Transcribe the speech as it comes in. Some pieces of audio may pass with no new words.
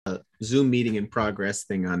Zoom meeting in progress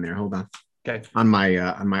thing on there. Hold on. Okay. On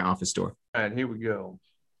my office door. All right, here we go.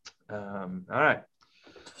 All right.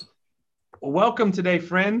 Well, welcome today,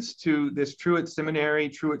 friends, to this Truett Seminary,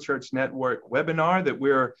 Truett Church Network webinar that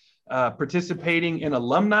we're participating in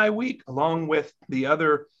Alumni Week, along with the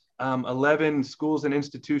other 11 schools and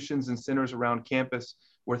institutions and centers around campus.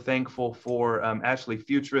 We're thankful for Ashley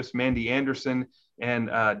Futurist, Mandy Anderson, and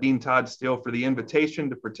Dean Todd Steele for the invitation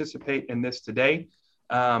to participate in this today.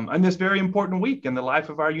 On this very important week in the life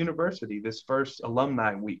of our university, this first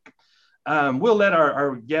Alumni Week. We'll let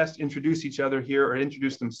our guests introduce each other here or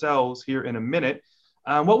introduce themselves here in a minute.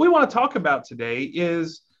 What we want to talk about today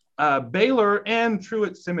is Baylor and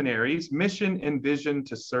Truett Seminary's mission and vision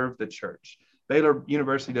to serve the church. Baylor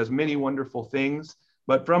University does many wonderful things,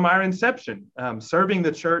 but from our inception, serving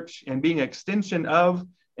the church and being an extension of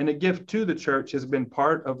and a gift to the church has been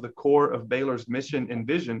part of the core of Baylor's mission and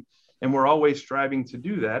vision. And we're always striving to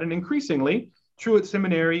do that. And increasingly, Truett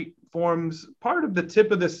Seminary forms part of the tip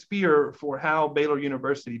of the spear for how Baylor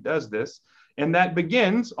University does this. And that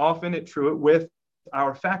begins often at Truett with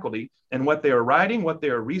our faculty and what they are writing, what they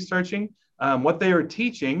are researching, what they are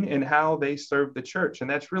teaching, and how they serve the church. And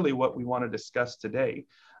that's really what we want to discuss today.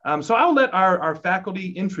 So I'll let our faculty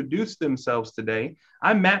introduce themselves today.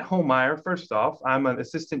 I'm Matt Homeyer. First off, I'm an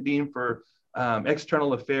assistant dean for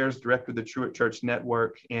External Affairs, Director of the Truett Church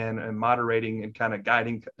Network, and moderating and kind of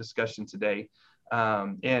guiding discussion today.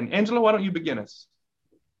 And Angela, why don't you begin us?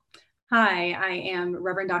 Hi, I am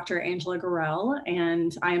Reverend Dr. Angela Gorell,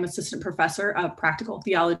 and I am Assistant Professor of Practical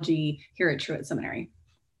Theology here at Truett Seminary.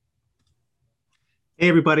 Hey,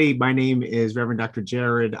 everybody. My name is Reverend Dr.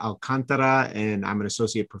 Jared Alcantara, and I'm an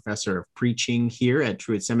Associate Professor of Preaching here at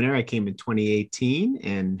Truett Seminary. I came in 2018,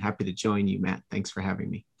 and happy to join you, Matt. Thanks for having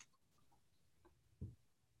me.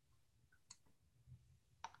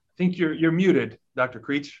 I think you're muted, Dr.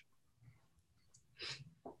 Creech.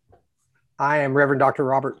 I am Reverend Dr.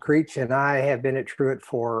 Robert Creech, and I have been at Truett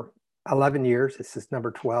for 11 years. This is number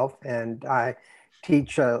 12, and I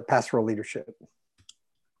teach pastoral leadership.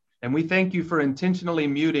 And we thank you for intentionally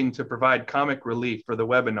muting to provide comic relief for the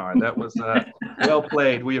webinar. That was well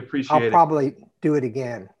played. We appreciate it. I'll probably do it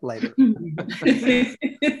again later.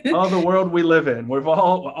 Oh, the world we live in. We've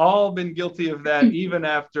all been guilty of that, even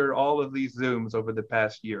after all of these Zooms over the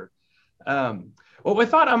past year. Well, we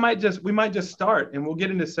thought we might just start, and we'll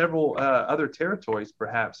get into several other territories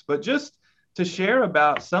perhaps, but just to share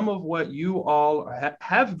about some of what you all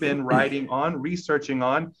have been writing on, researching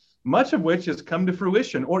on, much of which has come to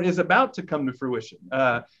fruition or is about to come to fruition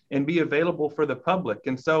and be available for the public.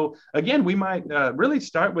 And so, again, we might really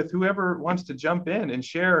start with whoever wants to jump in and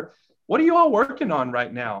share, what are you all working on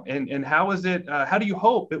right now? And how is it, how do you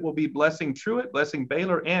hope it will be blessing Truett, blessing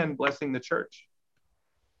Baylor, and blessing the church?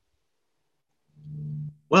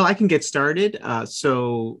 Well, I can get started.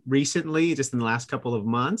 So recently, just in the last couple of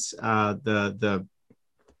months, the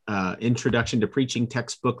Introduction to Preaching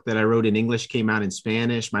textbook that I wrote in English came out in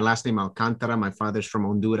Spanish. My last name Alcantara. My father's from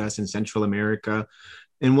Honduras in Central America.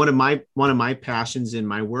 And one of my passions in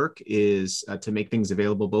my work is to make things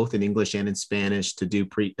available both in English and in Spanish, to do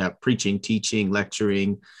preaching, teaching,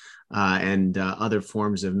 lecturing, and other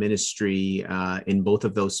forms of ministry in both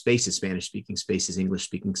of those spaces, Spanish-speaking spaces,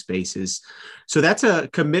 English-speaking spaces. So that's a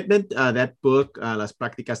commitment. That book, Las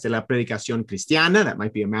Prácticas de la Predicación Cristiana, that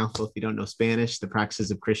might be a mouthful if you don't know Spanish, The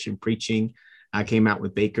Practices of Christian Preaching, came out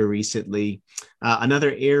with Baker recently.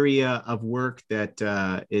 Another area of work that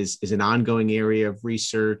is an ongoing area of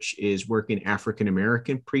research is work in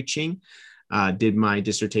African-American preaching. Did my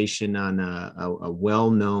dissertation on a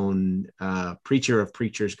well-known preacher of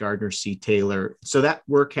preachers, Gardner C. Taylor. So that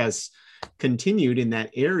work has continued in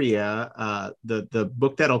that area. The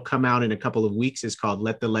book that'll come out in a couple of weeks is called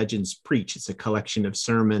Let the Legends Preach. It's a collection of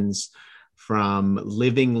sermons from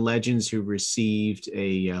living legends who received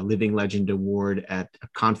a Living Legend Award at a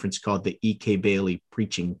conference called the E.K. Bailey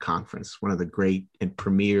Preaching Conference, one of the great and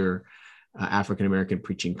premier African-American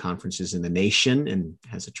preaching conferences in the nation, and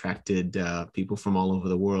has attracted people from all over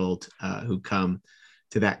the world who come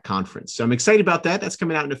to that conference. So I'm excited about that. That's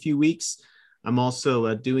coming out in a few weeks. I'm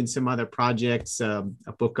also doing some other projects, a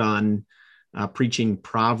book on preaching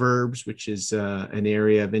Proverbs, which is an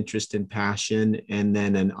area of interest and passion, and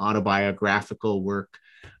then an autobiographical work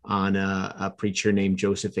on a preacher named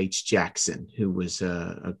Joseph H. Jackson, who was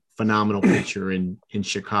a phenomenal preacher in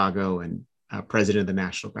Chicago and president of the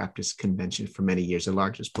National Baptist Convention for many years, the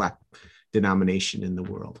largest Black denomination in the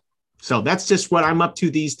world. So that's just what I'm up to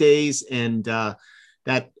these days. And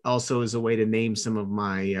that also is a way to name some of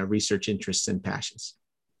my research interests and passions.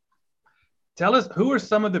 Tell us, who are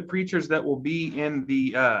some of the preachers that will be in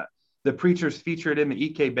the the preachers featured in the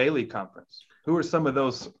E.K. Bailey Conference? Who are some of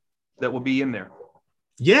those that will be in there?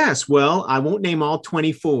 Yes, well, I won't name all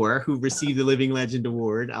 24 who received the Living Legend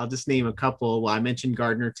Award. I'll just name a couple. Well, I mentioned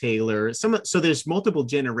Gardner Taylor. So there's multiple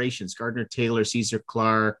generations. Gardner Taylor, Caesar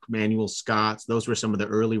Clark, Manuel Scott. Those were some of the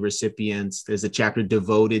early recipients. There's a chapter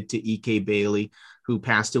devoted to E.K. Bailey, who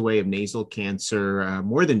passed away of nasal cancer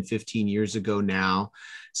more than 15 years ago now.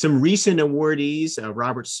 Some recent awardees,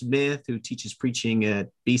 Robert Smith, who teaches preaching at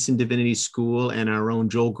Beeson Divinity School, and our own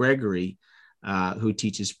Joel Gregory, who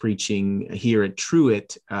teaches preaching here at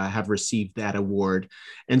Truett, have received that award.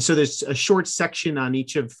 And so there's a short section on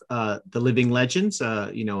each of the living legends,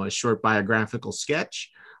 a short biographical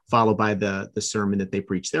sketch, followed by the sermon that they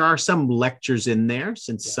preach. There are some lectures in there,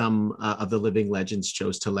 since some of the living legends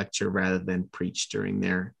chose to lecture rather than preach during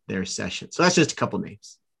their session. So that's just a couple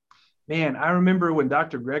names. Man, I remember when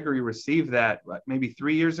Dr. Gregory received that, maybe 2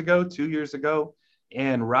 years ago,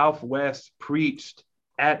 and Ralph West preached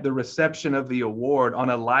at the reception of the award on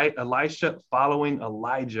Elisha following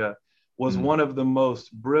Elijah. Was one of the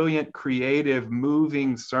most brilliant, creative,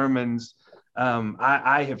 moving sermons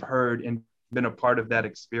I have heard and been a part of that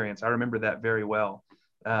experience. I remember that very well.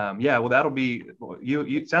 Well, that'll be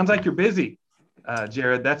you. Sounds like you're busy,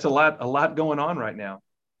 Jared. That's a lot going on right now.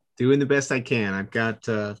 Doing the best I can. I've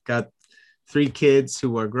got 3 kids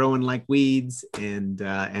who are growing like weeds, and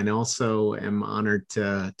also am honored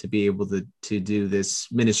to be able to do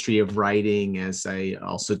this ministry of writing, as I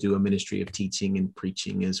also do a ministry of teaching and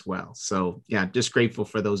preaching as well. So yeah, just grateful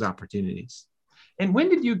for those opportunities. And when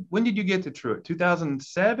did you get to Truett?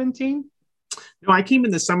 2017? No, I came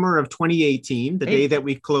in the summer of 2018, the day that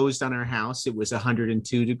we closed on our house. It was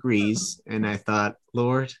 102 degrees, and I thought,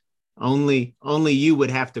 Lord, only you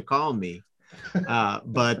would have to call me.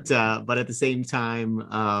 But at the same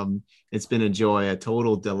time, it's been a joy, a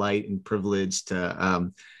total delight and privilege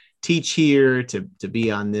to teach here, to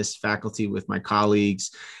be on this faculty with my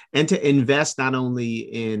colleagues, and to invest not only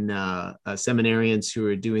in seminarians who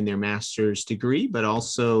are doing their master's degree, but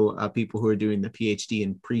also people who are doing the PhD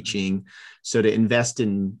in preaching. So to invest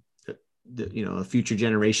in a future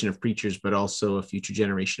generation of preachers, but also a future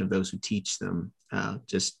generation of those who teach them,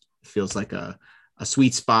 just feels like a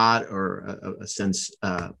sweet spot, or a sense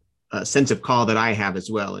of call that I have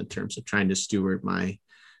as well, in terms of trying to steward my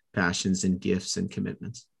passions and gifts and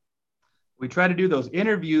commitments. We try to do those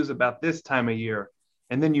interviews about this time of year,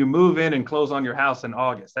 and then you move in and close on your house in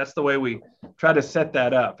August. That's the way we try to set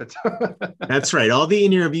that up. That's right. All the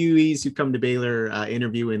interviewees who come to Baylor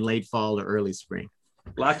interview in late fall or early spring.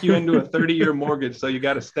 Lock you into a 30-year mortgage, so you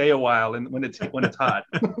got to stay a while, and when it's hot.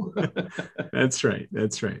 That's right.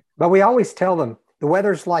 But we always tell them the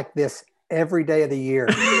weather's like this every day of the year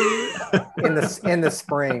in the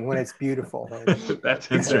spring when it's beautiful.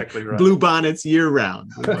 That's exactly right. Blue bonnets year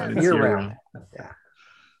round. Year round. Yeah.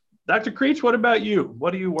 Dr. Creech, what about you?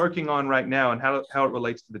 What are you working on right now, and how it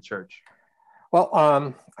relates to the church? Well,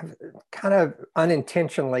 I kind of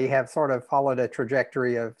unintentionally have sort of followed a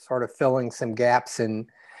trajectory of sort of filling some gaps in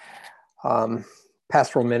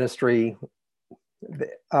pastoral ministry.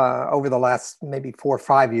 Over the last maybe 4 or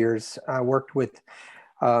 5 years, I worked with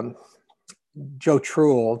Joe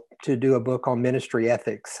Truell to do a book on ministry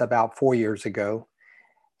ethics about 4 years ago,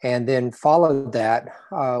 and then followed that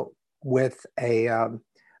with a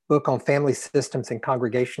book on family systems and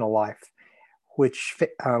congregational life, which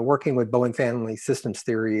working with Bowen family systems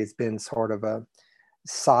theory has been sort of a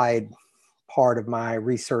side part of my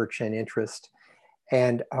research and interest.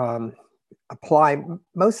 And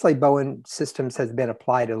mostly Bowen systems has been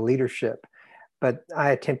applied to leadership, but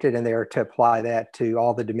I attempted in there to apply that to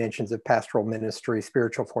all the dimensions of pastoral ministry,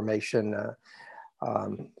 spiritual formation,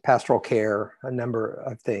 pastoral care, a number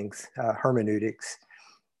of things, hermeneutics.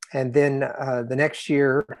 And then the next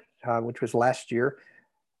year, which was last year,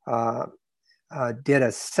 did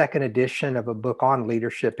a second edition of a book on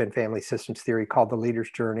leadership and family systems theory called The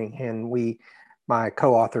Leader's Journey. And my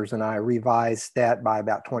co-authors and I revised that by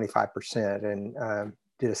about 25% and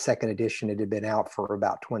did a second edition. It had been out for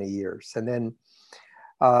about 20 years. And then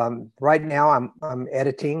right now I'm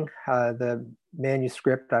editing the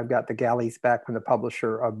manuscript. I've got the galleys back from the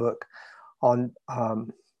publisher, a book on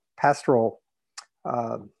pastoral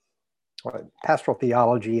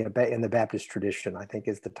theology in the Baptist tradition, I think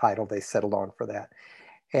is the title they settled on for that.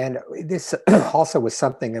 And this also was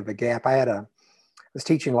something of a gap. I was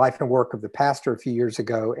teaching life and work of the pastor a few years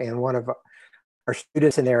ago, and one of our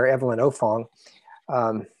students in there, Evelyn Ofong,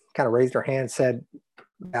 kind of raised her hand, said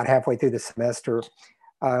about halfway through the semester,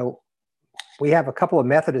 we have a couple of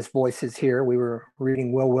Methodist voices here. We were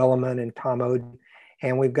reading Will Willimon and Tom Oden,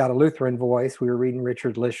 and we've got a Lutheran voice. We were reading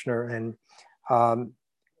Richard Lishner, and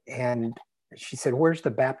and she said, "Where's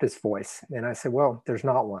the Baptist voice?" And I said, "Well, there's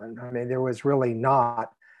not one. I mean, there was really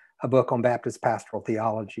not a book on Baptist pastoral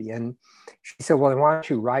theology." And she said, "Well, then why don't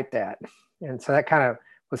you write that?" And so that kind of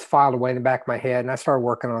was filed away in the back of my head, and I started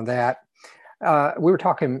working on that. We were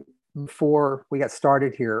talking before we got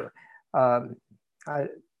started here. Dr.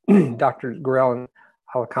 Gurel and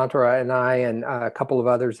Alcantara and I and a couple of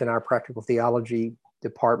others in our practical theology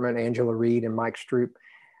department, Angela Reed and Mike Stroop,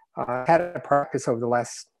 had a practice over the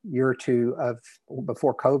last year or two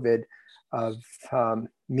before COVID of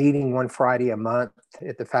meeting one Friday a month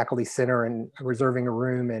at the faculty center and reserving a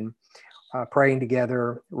room and praying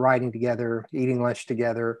together, writing together, eating lunch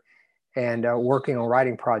together, and working on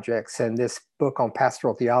writing projects. And this book on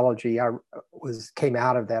pastoral theology came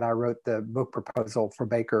out of that. I wrote the book proposal for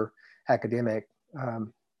Baker Academic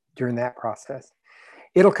during that process.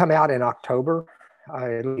 It'll come out in October.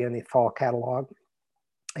 It'll be in the fall catalog.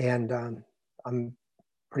 And I'm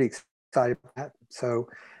pretty excited about that. So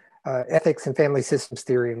ethics and family systems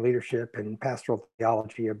theory and leadership and pastoral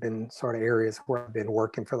theology have been sort of areas where I've been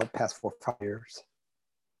working for the past 4 or 5 years.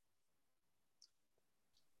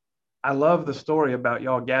 I love the story about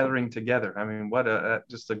y'all gathering together. I mean, what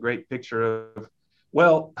just a great picture of,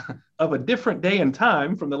 well, of a different day and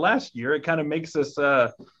time from the last year. It kind of makes us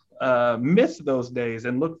miss those days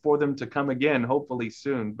and look for them to come again, hopefully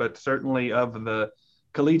soon, but certainly of the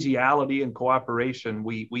collegiality and cooperation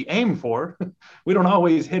we aim for. We don't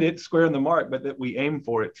always hit it square in the mark, but that we aim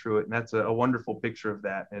for it through it. And that's a wonderful picture of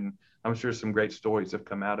that. And I'm sure some great stories have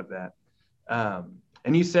come out of that.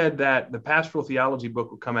 And you said that the pastoral theology book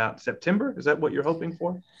will come out in September. Is that what you're hoping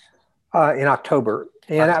for? In October.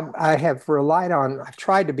 And I have relied on, I've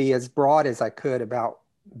tried to be as broad as I could about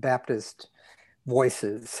Baptist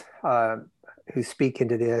voices who speak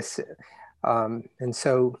into this. And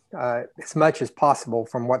so as much as possible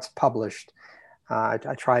from what's published,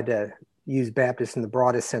 I tried to use Baptists in the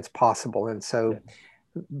broadest sense possible. And so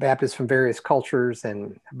Baptists from various cultures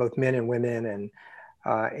and both men and women,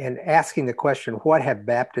 and asking the question, what have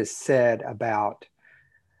Baptists said about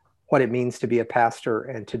what it means to be a pastor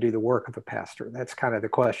and to do the work of a pastor? That's kind of the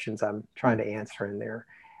questions I'm trying to answer in there.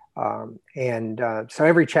 So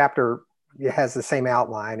every chapter has the same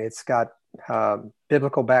outline. It's got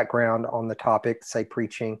biblical background on the topic, say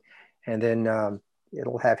preaching, and then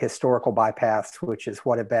it'll have historical bypass, which is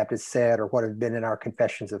what have Baptists said or what have been in our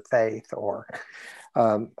confessions of faith or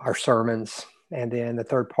our sermons. And then the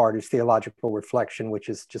third part is theological reflection, which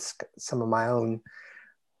is just some of my own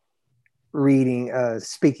reading,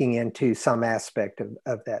 speaking into some aspect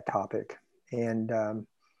of that topic. And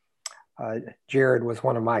Jared was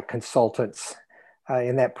one of my consultants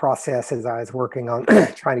in that process as I was working on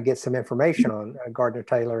trying to get some information on Gardner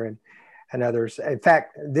Taylor and others. In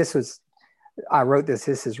fact, I wrote this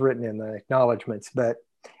is written in the acknowledgments, but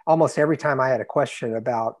almost every time I had a question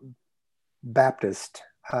about Baptist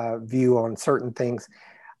view on certain things,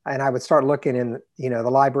 and I would start looking in, the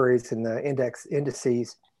libraries and the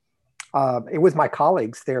indices. It was my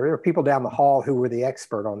colleagues there. There were people down the hall who were the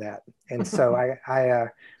expert on that, and so I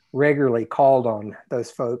regularly called on those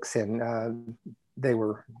folks, and they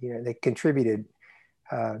were, they contributed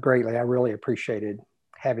greatly. I really appreciated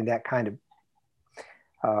having that kind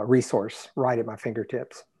of resource right at my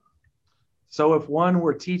fingertips. So if one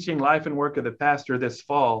were teaching Life and Work of the Pastor this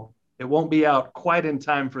fall, it won't be out quite in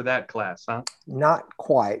time for that class, huh? Not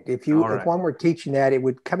quite. If one were teaching that, it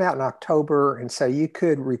would come out in October, and so you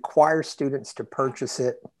could require students to purchase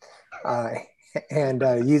it and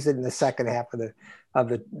use it in the second half of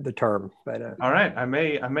the term. But all right, I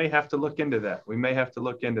may have to look into that. We may have to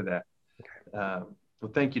look into that. Well,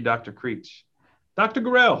 thank you, Dr. Creech. Dr.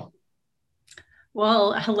 Gurel.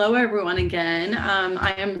 Well, hello, everyone, again.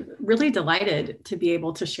 I am really delighted to be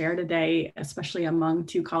able to share today, especially among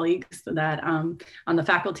two colleagues that on the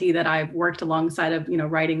faculty that I've worked alongside of,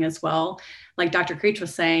 writing as well. Like Dr. Creech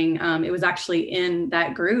was saying, it was actually in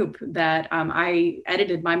that group that I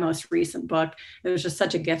edited my most recent book. It was just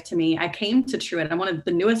such a gift to me. I came to Truett. I'm one of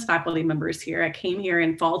the newest faculty members here. I came here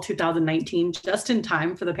in fall 2019, just in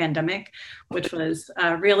time for the pandemic, which was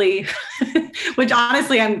really, which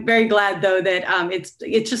honestly, I'm very glad though that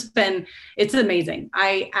it's amazing.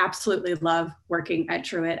 I absolutely love working at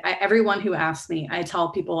Truett. Everyone who asks me, I tell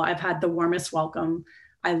people I've had the warmest welcome.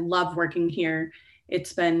 I love working here.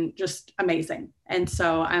 It's been just amazing. And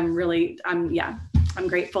so I'm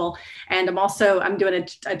grateful. And I'm doing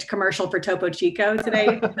a commercial for Topo Chico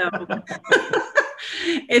today.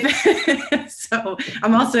 So,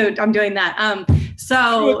 I'm doing that.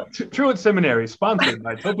 Truett Seminary, sponsored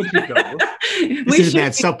by Topo Chico. This is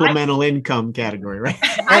that supplemental income category, right?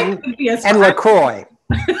 And LaCroix.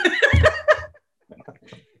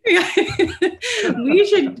 We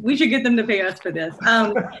should get them to pay us for this.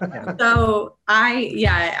 So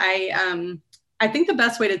I think the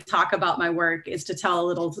best way to talk about my work is to tell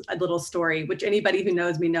a little story, which anybody who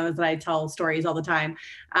knows me knows that I tell stories all the time.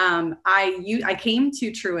 I came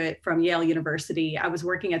to Truett from Yale University. I was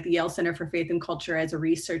working at the Yale Center for Faith and Culture as a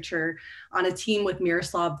researcher on a team with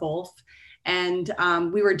Miroslav Volf. And I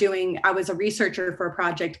was a researcher for a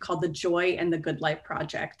project called the Joy and the Good Life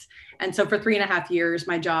Project. And so for 3.5 years,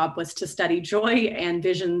 my job was to study joy and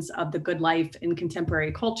visions of the good life in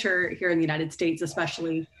contemporary culture here in the United States,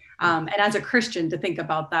 especially. And as a Christian, to think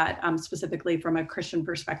about that specifically from a Christian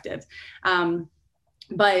perspective. So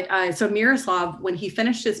Miroslav, when he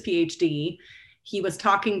finished his PhD, he was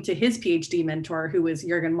talking to his PhD mentor, who was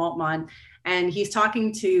Jürgen Moltmann, and he's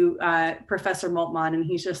talking to Professor Moltmann, and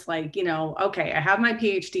he's just like, okay, I have my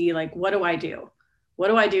PhD, like, what do I do? What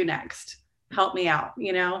do I do next? Help me out,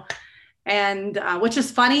 And which is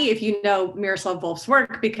funny if you know Miroslav Volf's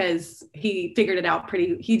work, because he figured it out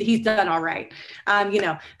he's done all right.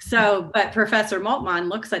 But Professor Moltmann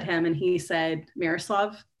looks at him and he said,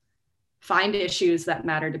 Miroslav, find issues that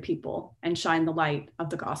matter to people and shine the light of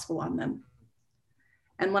the gospel on them.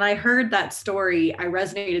 And when I heard that story, I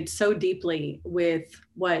resonated so deeply with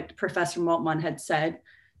what Professor Moltmann had said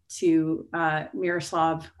to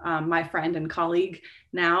Miroslav, my friend and colleague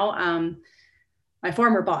now. My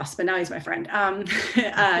former boss, but now he's my friend.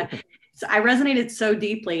 So I resonated so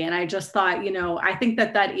deeply. And I just thought, I think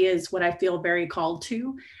that is what I feel very called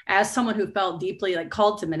to as someone who felt deeply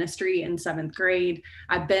called to ministry in 7th grade.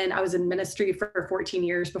 I was in ministry for 14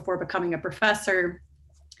 years before becoming a professor,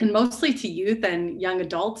 and mostly to youth and young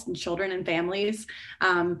adults and children and families.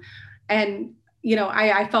 I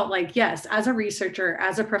felt like, yes, as a researcher,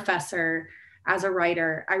 as a professor, as a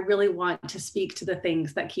writer, I really want to speak to the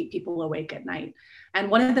things that keep people awake at night. And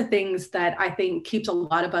one of the things that I think keeps a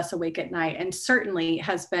lot of us awake at night, and certainly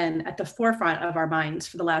has been at the forefront of our minds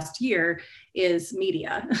for the last year, is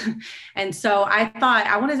media. And so I thought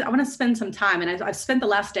I want to spend some time, and I've spent the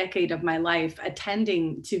last decade of my life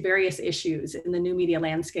attending to various issues in the new media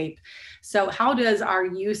landscape. So how does our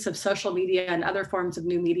use of social media and other forms of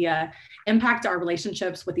new media impact our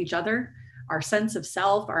relationships with each other, our sense of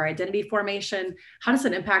self, our identity formation? How does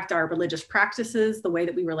it impact our religious practices, the way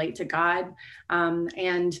that we relate to God?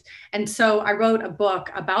 And so I wrote a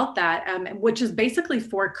book about that, which is basically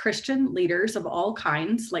for Christian leaders of all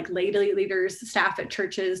kinds, like lay leaders, staff at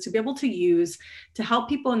churches, to be able to use to help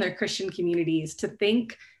people in their Christian communities to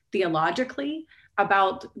think theologically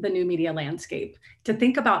about the new media landscape, to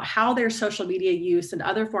think about how their social media use and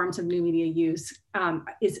other forms of new media use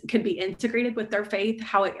can be integrated with their faith,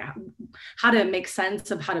 how to make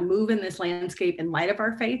sense of how to move in this landscape in light of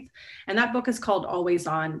our faith. And that book is called Always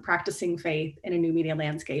On: Practicing Faith in a New Media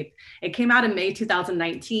Landscape. It came out in May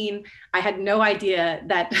 2019. I had no idea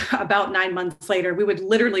that about 9 months later, we would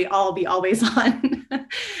literally all be always on.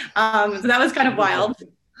 So that was kind of wild.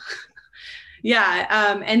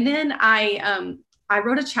 Yeah. And then I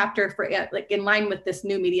wrote a chapter for in line with this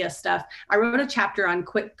new media stuff. I wrote a chapter on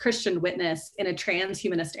Christian witness in a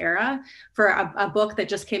transhumanist era for a book that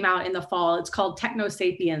just came out in the fall. It's called Techno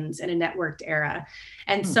Sapiens in a Networked Era.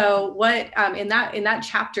 And so what in that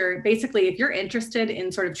chapter, basically, if you're interested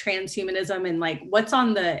in sort of transhumanism and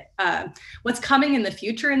what's coming in the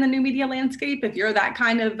future in the new media landscape, if you're that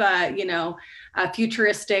kind of a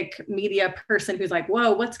futuristic media person who's like,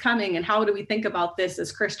 whoa, what's coming and how do we think about this as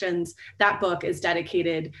Christians, that book is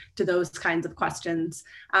dedicated to those kinds of questions.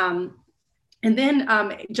 And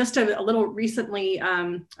then just a little recently,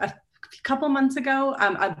 a couple months ago,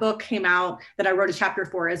 a book came out that I wrote a chapter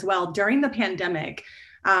for as well. During the pandemic,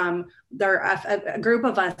 a group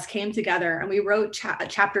of us came together and we wrote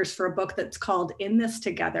chapters for a book that's called In This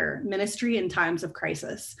Together: Ministry in Times of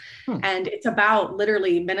Crisis. And it's about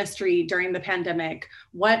literally ministry during the pandemic.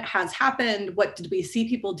 What has happened? What did we see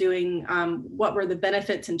people doing? What were the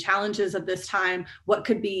benefits and challenges of this time? What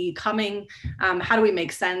could be coming? How do we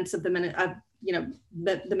make sense of the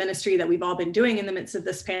ministry that we've all been doing in the midst of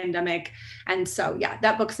this pandemic? And so, yeah,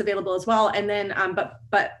 that book's available as well. And then,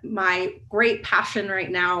 but my great passion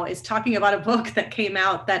right now is talking about a book that came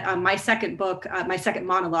out that my second book, my second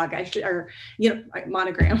monologue,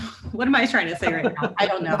 monogram. What am I trying to say right now? I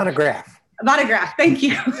don't know. Monograph. Thank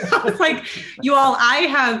you. I was like, you all, I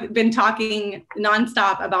have been talking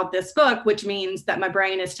nonstop about this book, which means that my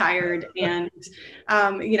brain is tired and,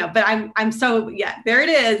 but I'm so, yeah, there it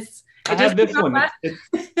is. I have this one.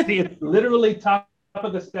 It's literally top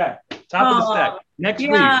of the stack. Top of the stack. Next week.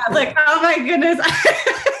 Yeah, like, oh my goodness.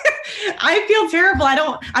 I feel terrible.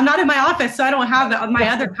 I'm not in my office, so I don't have my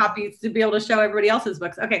other copies to be able to show everybody else's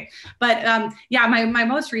books. Okay. But yeah, my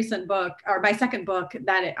most recent book, or my second book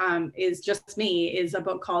that is just me, is a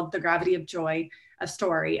book called The Gravity of Joy, a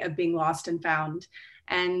story of being lost and found.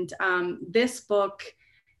 And this book,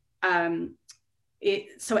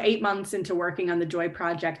 so 8 months into working on the Joy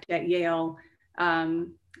Project at Yale,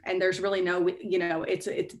 and there's really no, I'm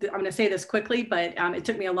going to say this quickly, but it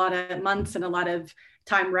took me a lot of months and a lot of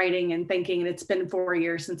time writing and thinking, and it's been 4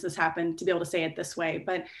 years since this happened to be able to say it this way.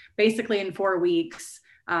 But basically in 4 weeks,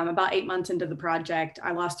 about 8 months into the project,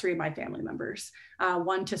 I lost 3 of my family members.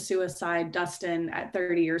 One to suicide, Dustin, at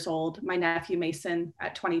 30 years old, my nephew Mason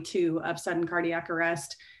at 22 of sudden cardiac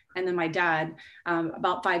arrest, and then my dad,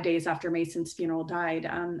 about 5 days after Mason's funeral, died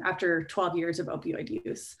after 12 years of opioid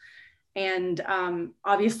use. And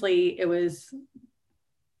obviously it was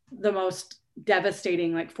the most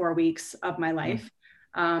devastating 4 weeks of my life.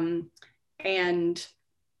 And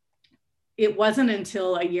it wasn't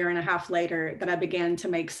until a year and a half later that I began to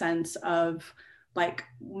make sense of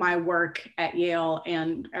my work at Yale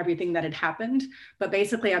and everything that had happened. But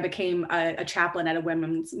basically I became a chaplain at a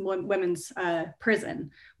women's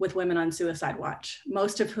prison with women on suicide watch,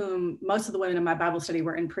 most of the women in my Bible study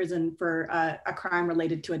were in prison for a crime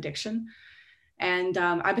related to addiction. And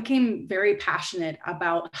I became very passionate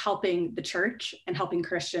about helping the church and helping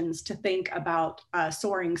Christians to think about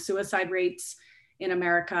soaring suicide rates in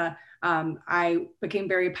America. I became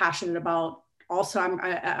very passionate about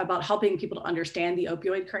about helping people to understand the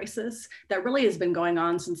opioid crisis that really has been going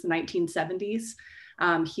on since the 1970s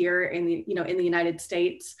here in the United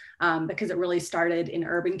States, because it really started in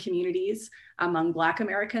urban communities among Black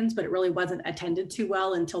Americans, but it really wasn't attended to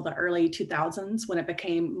well until the early 2000s, when it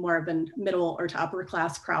became more of a middle or to upper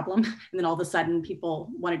class problem. And then all of a sudden people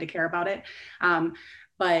wanted to care about it.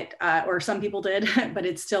 Or some people did, but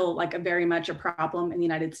it's still very much a problem in the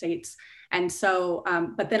United States. And so,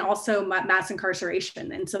 but then also mass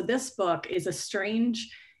incarceration. And so this book is a strange,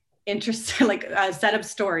 interesting, a set of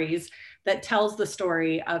stories that tells the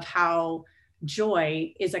story of how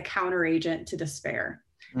joy is a counteragent to despair.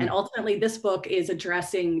 And ultimately this book is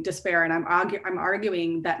addressing despair. And I'm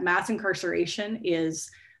arguing that mass incarceration is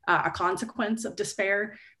a consequence of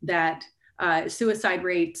despair, that suicide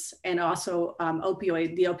rates and also the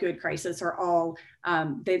opioid crisis are all,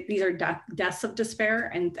 these are deaths of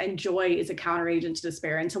despair, and joy is a counteragent to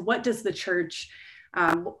despair. And so what does the church,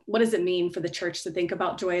 what does it mean for the church to think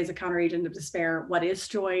about joy as a counteragent of despair? What is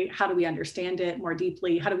joy? How do we understand it more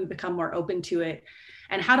deeply? How do we become more open to it?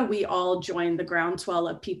 And how do we all join the groundswell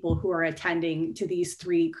of people who are attending to these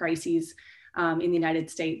 3 crises in the United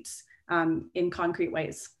States in concrete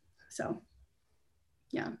ways? So,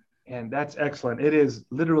 yeah. And that's excellent. It is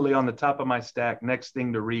literally on the top of my stack, next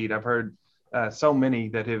thing to read. I've heard so many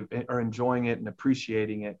that are enjoying it and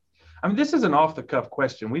appreciating it. I mean, this is an off-the-cuff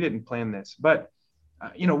question. We didn't plan this, but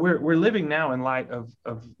we're living now in light of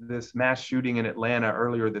this mass shooting in Atlanta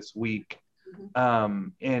earlier this week,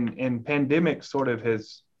 and pandemic sort of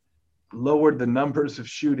has lowered the numbers of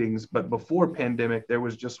shootings. But before pandemic, there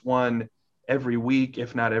was just one every week,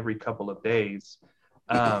 if not every couple of days.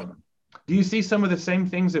 Do you see some of the same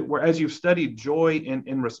things as you've studied joy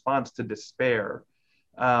in response to despair,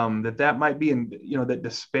 that might be that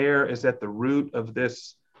despair is at the root of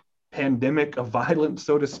this pandemic of violence,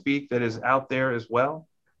 so to speak, that is out there as well?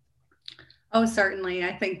 Oh, certainly.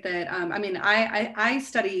 I think that, I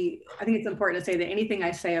study, I think it's important to say that anything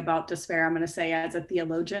I say about despair, I'm going to say as a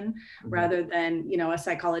theologian rather than, a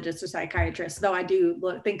psychologist or psychiatrist, though I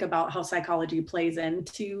do think about how psychology plays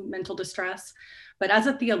into mental distress. But as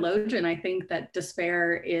a theologian, I think that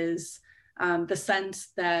despair is the sense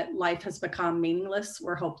that life has become meaningless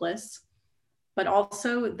or hopeless, but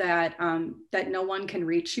also that that no one can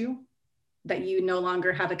reach you, that you no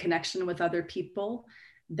longer have a connection with other people,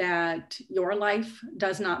 that your life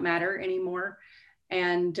does not matter anymore.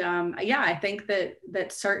 And I think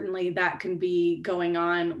that certainly that can be going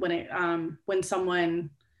on when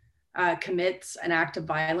someone commits an act of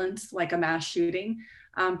violence, like a mass shooting.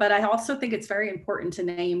 But I also think it's very important to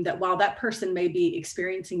name that while that person may be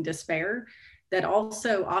experiencing despair, that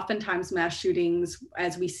also oftentimes mass shootings,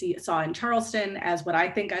 as we saw in Charleston, as what I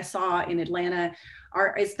think I saw in Atlanta,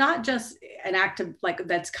 it's not just an act of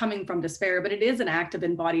that's coming from despair, but it is an act of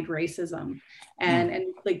embodied racism.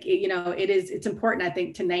 And it's important, I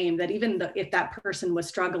think, to name that even if that person was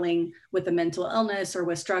struggling with a mental illness or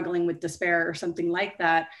was struggling with despair or something like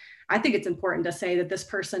that, I think it's important to say that this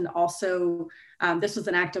person also, this was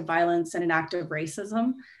an act of violence and an act of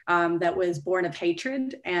racism that was born of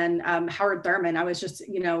hatred. And Howard Thurman, I was just,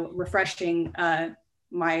 refreshing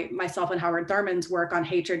myself and Howard Thurman's work on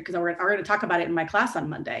hatred, because we're going to talk about it in my class on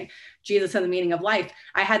Monday, Jesus and the Meaning of Life.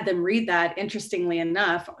 I had them read that, interestingly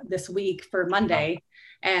enough, this week for Monday.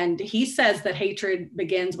 And he says that hatred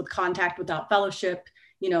begins with contact without fellowship,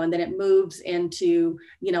 and then it moves into,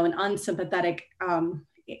 an unsympathetic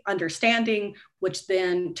understanding, which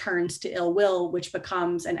then turns to ill will, which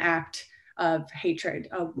becomes an act of hatred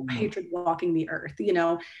walking the earth, and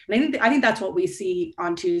I think that's what we see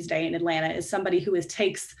on Tuesday in Atlanta, is somebody who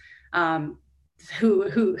takes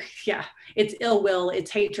it's ill will, it's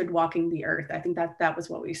hatred walking the earth. I think that was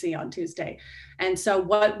what we see on Tuesday. And so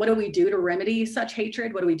what do we do to remedy such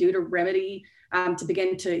hatred? What do we do to remedy to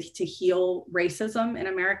begin to heal racism in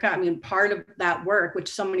America? I mean, part of that work, which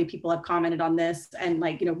so many people have commented on this and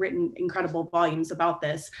written incredible volumes about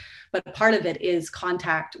this, but part of it is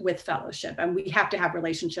contact with fellowship. And we have to have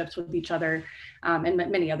relationships with each other and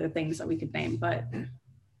many other things that we could name, but.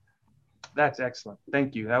 That's excellent.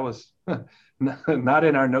 Thank you. That was not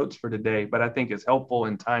in our notes for today, but I think it's helpful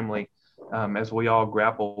and timely as we all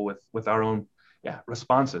grapple with our own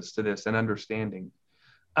responses to this and understanding.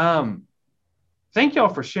 Thank y'all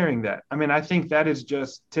for sharing that. I mean, I think that is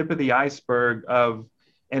just tip of the iceberg of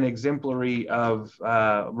an exemplary of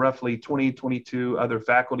roughly 20, 22 other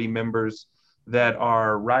faculty members that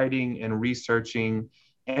are writing and researching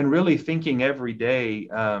and really thinking every day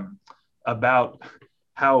about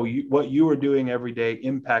how what you are doing every day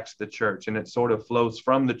impacts the church, and it sort of flows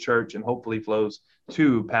from the church and hopefully flows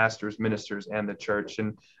to pastors, ministers, and the church.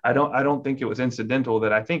 And I don't think it was incidental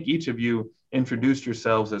that I think each of you introduced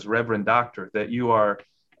yourselves as Reverend Doctor, that you are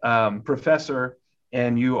professor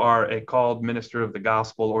and you are a called minister of the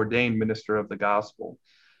gospel, ordained minister of the gospel.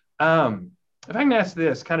 If I can ask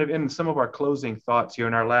this, kind of in some of our closing thoughts here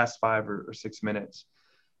in our last 5 or 6 minutes,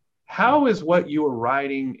 how is what you are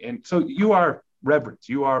writing, and so you are reverends,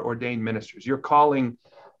 you are ordained ministers, you're calling,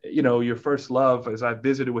 your first love, as I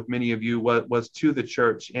visited with many of you, was to the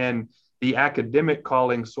church, and the academic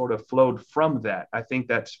calling sort of flowed from that. I think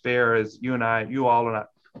that's fair, as you all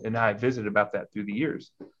and I visited about that through the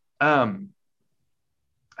years.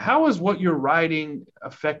 How is what you're writing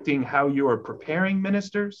affecting how you are preparing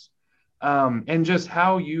ministers, and just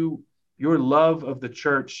how your love of the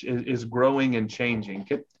church is growing and changing?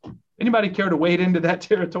 Anybody care to wade into that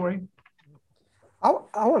territory?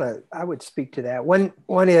 I would speak to that.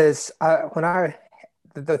 One is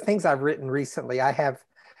the things I've written recently, I have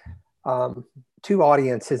 2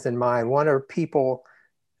 audiences in mind. One are people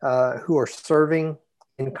who are serving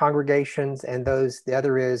in congregations, and the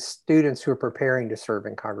other is students who are preparing to serve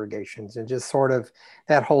in congregations, and just sort of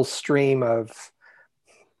that whole stream of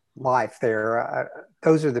life there.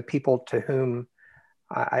 Those are the people to whom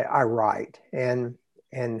I write and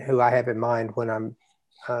who I have in mind when I'm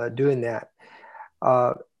doing that.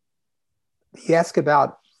 You ask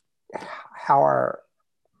about how our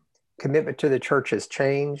commitment to the church has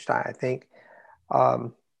changed. I think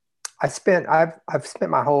I've spent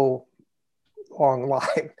my whole long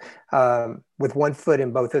life with one foot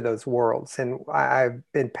in both of those worlds, and I've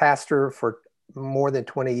been pastor for more than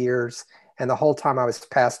 20 years. And the whole time I was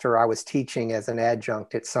pastor, I was teaching as an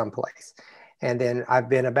adjunct at some place. And then I've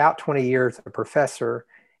been about 20 years a professor,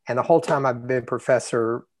 and the whole time I've been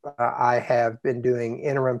professor, I have been doing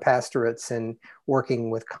interim pastorates and working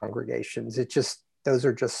with congregations.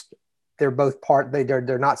 They're both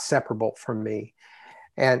they're not separable from me.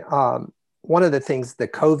 And one of the things the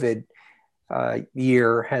COVID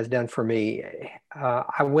year has done for me,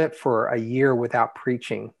 I went for a year without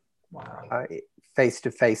preaching. Wow. Face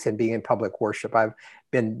to face and being in public worship. I've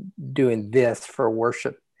been doing this for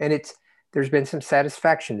worship, and there's been some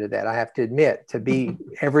satisfaction to that. I have to admit, to be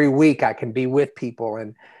every week I can be with people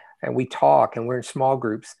and we talk and we're in small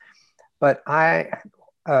groups. But a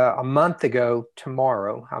month ago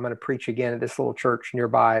tomorrow, I'm going to preach again at this little church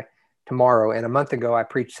nearby tomorrow. And a month ago I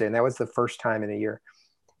preached there, and that was the first time in a year.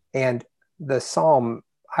 And the psalm,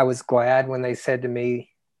 I was glad when they said to me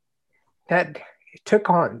that it took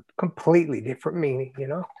on completely different meaning,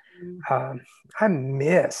 I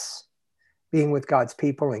miss being with God's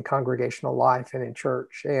people in congregational life and in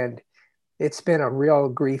church. And it's been a real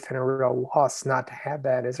grief and a real loss not to have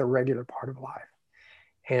that as a regular part of life.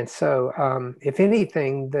 And so if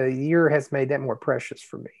anything, the year has made that more precious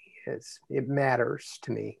for me. It matters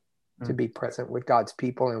to me to be present with God's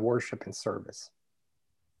people in worship and service.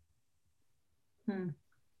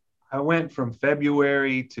 I went from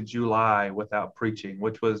February to July without preaching,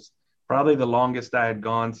 which was probably the longest I had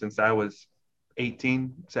gone since I was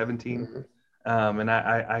 18, 17. Mm-hmm. And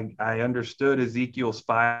I understood Ezekiel's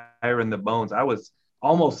fire in the bones. I was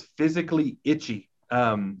almost physically itchy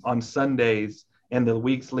on Sundays and the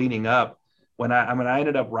weeks leading up I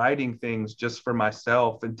ended up writing things just for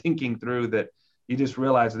myself and thinking through that, you just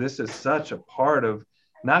realize this is such a part of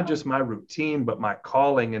not just my routine, but my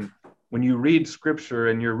calling. And when you read scripture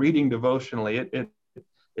and you're reading devotionally, it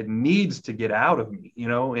needs to get out of me,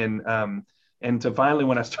 and to finally,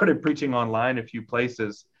 when I started preaching online a few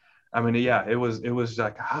places, I mean, yeah, it was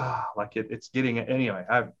like, it's getting, anyway,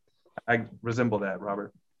 I resemble that,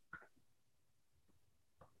 Robert.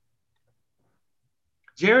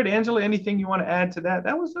 Jared, Angela, anything you want to add to that?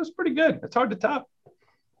 That was pretty good. It's hard to top.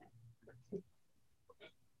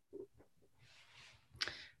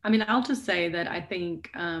 I mean, I'll just say that I think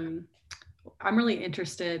I'm really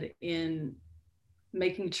interested in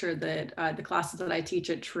making sure that the classes that I teach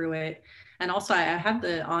at Truett, and also I have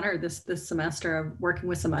the honor this semester of working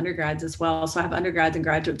with some undergrads as well. So I have undergrads and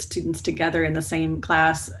graduate students together in the same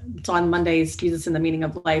class. It's on Mondays, Jesus in the Meaning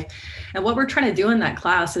of Life. And what we're trying to do in that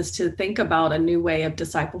class is to think about a new way of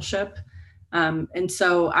discipleship. And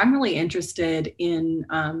so I'm really interested in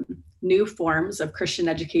new forms of Christian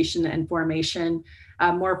education and formation,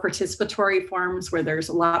 more participatory forms where there's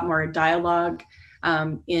a lot more dialogue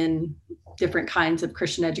in different kinds of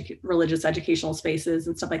Christian religious educational spaces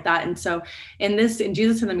and stuff like that. And so in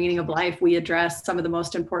Jesus in the Meaning of Life, we address some of the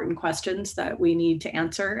most important questions that we need to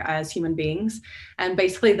answer as human beings. And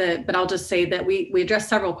basically but I'll just say that we address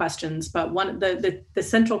several questions, but the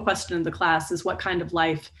central question of the class is, what kind of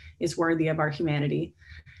life is worthy of our humanity?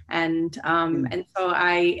 And so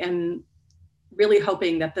I am really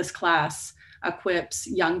hoping that this class equips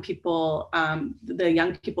young people, the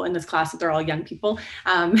young people in this class, that they're all young people,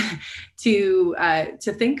 to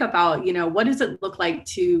think about, what does it look like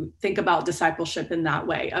to think about discipleship in that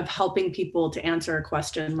way, of helping people to answer a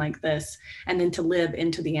question like this, and then to live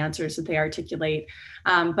into the answers that they articulate.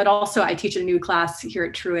 But also I teach a new class here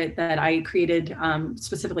at Truett that I created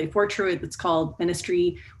specifically for Truett. It's called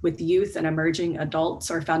Ministry with Youth and Emerging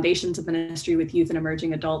Adults, or Foundations of Ministry with Youth and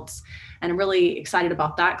Emerging Adults. And I'm really excited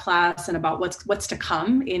about that class and about what's to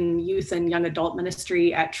come in youth and young adult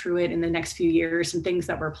ministry at Truett in the next few years, and things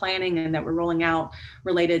that we're planning and that we're rolling out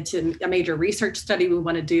related to a major research study we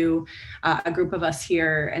want to do, a group of us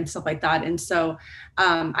here and stuff like that. And so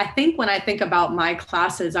I think when I think about my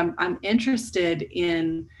classes, I'm interested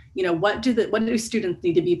in, what do students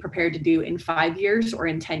need to be prepared to do in 5 years or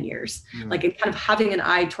in 10 years? Mm-hmm. Like, kind of having an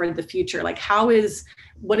eye toward the future, like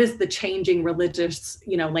what is the changing religious,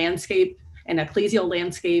 landscape and ecclesial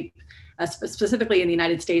landscape, specifically in the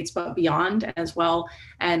United States, but beyond as well.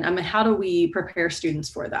 And how do we prepare students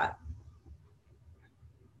for that?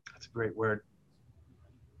 That's a great word.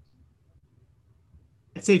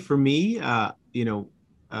 I'd say for me,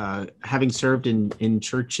 having served in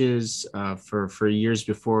churches for years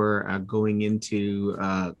before going into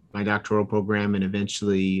my doctoral program and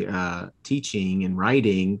eventually teaching and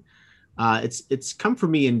writing, it's come for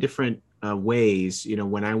me in different ways.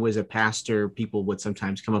 When I was a pastor, people would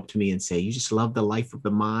sometimes come up to me and say, "You just love the life of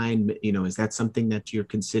the mind. Is that something that you're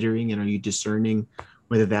considering? And are you discerning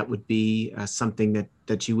whether that would be something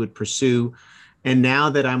that you would pursue?" And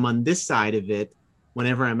now that I'm on this side of it,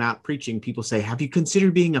 whenever I'm out preaching, people say, "Have you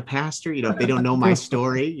considered being a pastor?" If they don't know my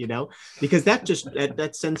story, because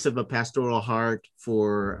that sense of a pastoral heart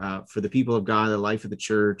for the people of God, the life of the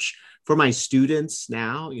church, for my students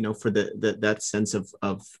now, for that sense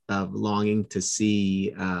of longing to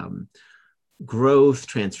see growth,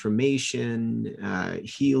 transformation,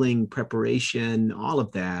 healing, preparation, all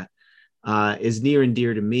of that is near and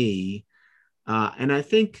dear to me. And I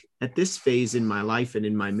think at this phase in my life and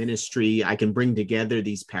in my ministry, I can bring together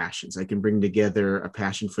these passions. I can bring together a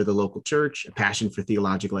passion for the local church, a passion for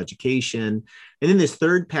theological education, and then this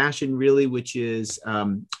third passion, really, which is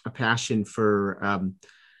a passion for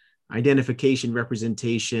identification,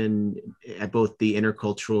 representation at both the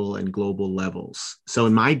intercultural and global levels. So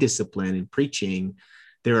in my discipline, in preaching,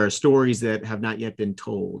 there are stories that have not yet been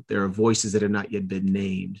told. There are voices that have not yet been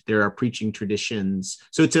named. There are preaching traditions.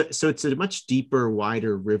 So it's a much deeper,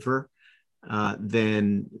 wider river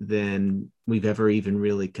than we've ever even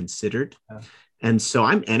really considered. Yeah. And so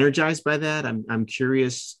I'm energized by that. I'm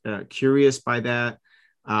curious by that.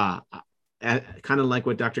 Kind of like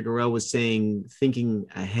what Dr. Gorell was saying, thinking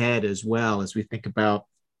ahead as well as we think about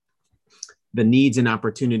the needs and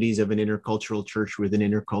opportunities of an intercultural church with an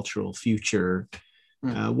intercultural future.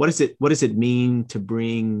 What does it mean to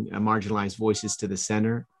bring marginalized voices to the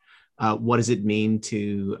center? What does it mean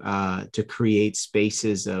to create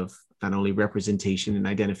spaces of not only representation and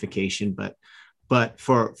identification, but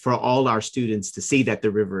for all our students to see that the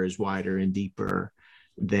river is wider and deeper,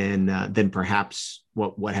 than perhaps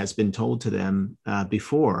what has been told to them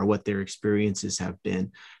before, or what their experiences have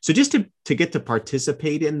been. So just to get to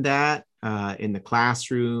participate in that, in the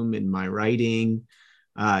classroom, in my writing,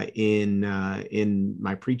 in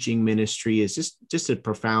my preaching ministry, is just a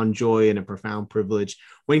profound joy and a profound privilege.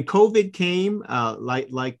 When COVID came,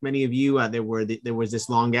 like many of you, there was this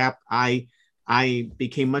long gap. I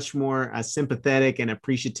became much more sympathetic and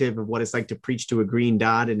appreciative of what it's like to preach to a green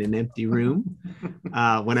dot in an empty room,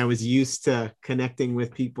 when I was used to connecting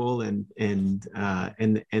with people and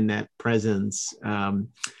that presence.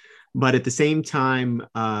 But at the same time,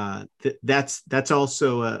 that's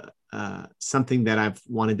also something that I've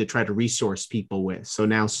wanted to try to resource people with. So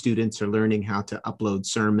now students are learning how to upload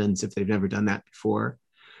sermons if they've never done that before,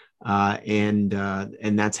 and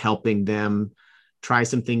that's helping them try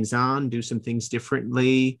some things on, do some things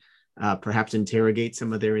differently, perhaps interrogate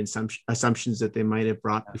some of their assumptions that they might have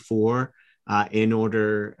brought before, in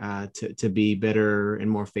order to be better and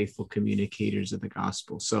more faithful communicators of the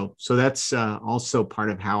gospel. So that's also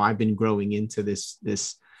part of how I've been growing into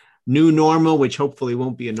this new normal, which hopefully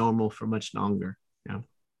won't be a normal for much longer. Yeah.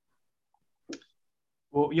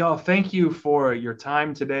 Well, y'all, thank you for your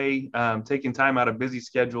time today, taking time out of busy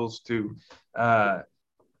schedules to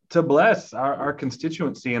bless our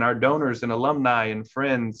constituency and our donors and alumni and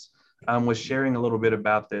friends, with sharing a little bit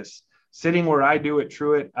about this. Sitting where I do at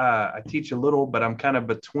Truett, I teach a little, but I'm kind of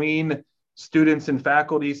between students and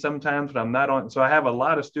faculty sometimes, but I'm not on. So I have a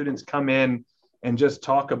lot of students come in and just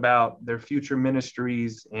talk about their future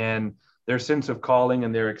ministries and their sense of calling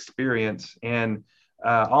and their experience. And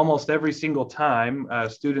almost every single time,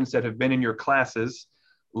 students that have been in your classes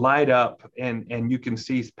light up, and you can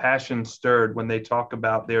see passion stirred when they talk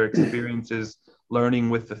about their experiences learning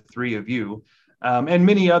with the three of you, and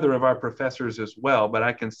many other of our professors as well. But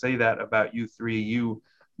I can say that about you three. You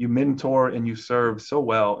mentor and you serve so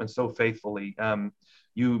well and so faithfully.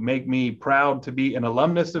 You make me proud to be an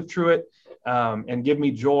alumnus of Truett, and give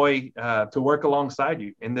me joy to work alongside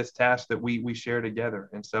you in this task that we share together.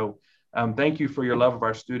 And so thank you for your love of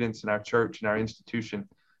our students and our church and our institution.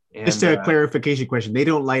 And, just a clarification question. They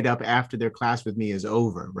don't light up after their class with me is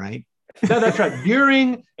over, right? No, that's right.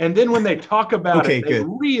 During, and then when they talk about it, they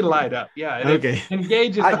relight up. Yeah. And okay. It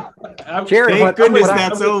engages. Jared, thank goodness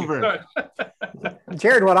that's over.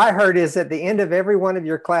 Jared, what I heard is at the end of every one of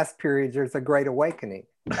your class periods, there's a great awakening.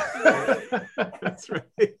 That's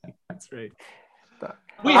right. That's right.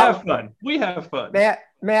 We have fun. We have fun.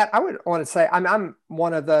 Matt, I would want to say I'm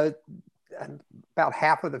one of the about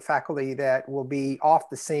half of the faculty that will be off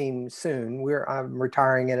the scene soon. I'm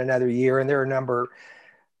retiring in another year, and there are a number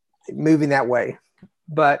moving that way.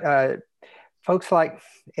 But folks like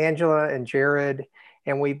Angela and Jared,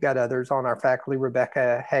 and we've got others on our faculty,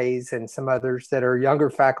 Rebecca Hayes and some others that are younger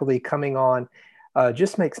faculty coming on,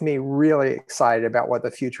 just makes me really excited about what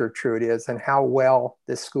the future of Truett is and how well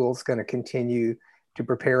this school is going to continue to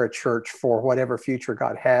prepare a church for whatever future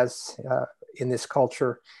God has in this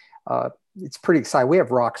culture. It's pretty exciting. We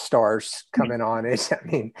have rock stars coming on it. I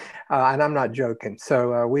mean, and I'm not joking.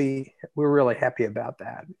 So we're really happy about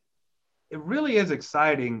that. It really is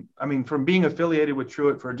exciting. I mean, from being affiliated with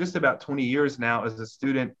Truett for just about 20 years now as a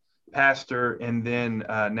student, pastor, and then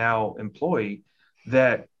now employee,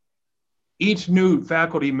 that each new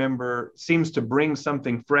faculty member seems to bring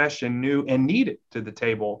something fresh and new and needed to the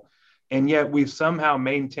table. And yet we've somehow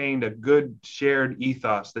maintained a good shared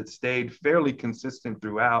ethos that stayed fairly consistent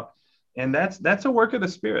throughout. And that's a work of the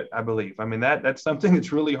Spirit, I believe. I mean, that's something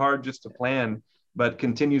that's really hard just to plan, but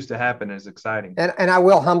continues to happen and is exciting. And I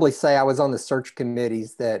will humbly say I was on the search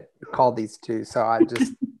committees that called these two. So I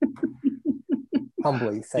just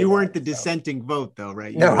humbly say you weren't the dissenting vote, though,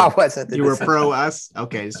 right? I wasn't. You were pro us?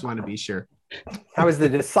 Okay, just want to be sure. I was the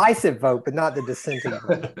decisive vote, but not the dissenting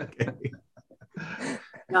vote. Okay.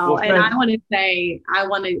 No, and I want to say, I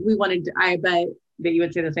bet that you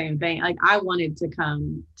would say the same thing. Like, I wanted to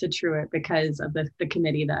come to Truett because of the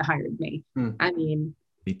committee that hired me. I mean,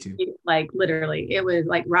 me too. Like, literally, it was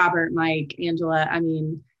like Robert, Mike, Angela. I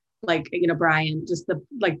mean, like, Brian, just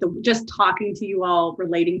just talking to you all,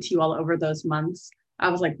 relating to you all over those months. I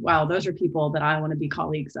was like, wow, those are people that I want to be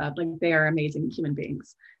colleagues of. Like, they are amazing human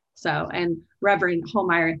beings. So, and Reverend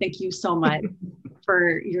Holmeyer, thank you so much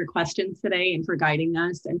for your questions today and for guiding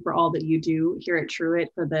us and for all that you do here at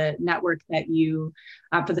Truett, for the network that you,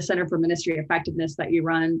 for the Center for Ministry Effectiveness that you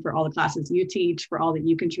run, for all the classes you teach, for all that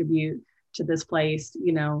you contribute to this place,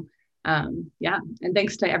 yeah. And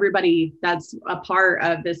thanks to everybody that's a part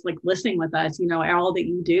of this, like, listening with us, all that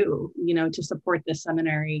you do, to support this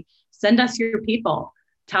seminary. Send us your people.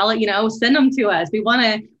 Tell it, send them to us. We want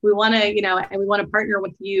to, and we want to partner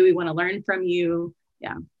with you. We want to learn from you.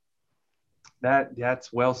 Yeah.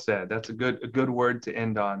 That's well said. That's a good word to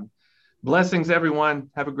end on. Blessings, everyone.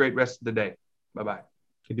 Have a great rest of the day. Bye-bye.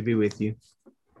 Good to be with you.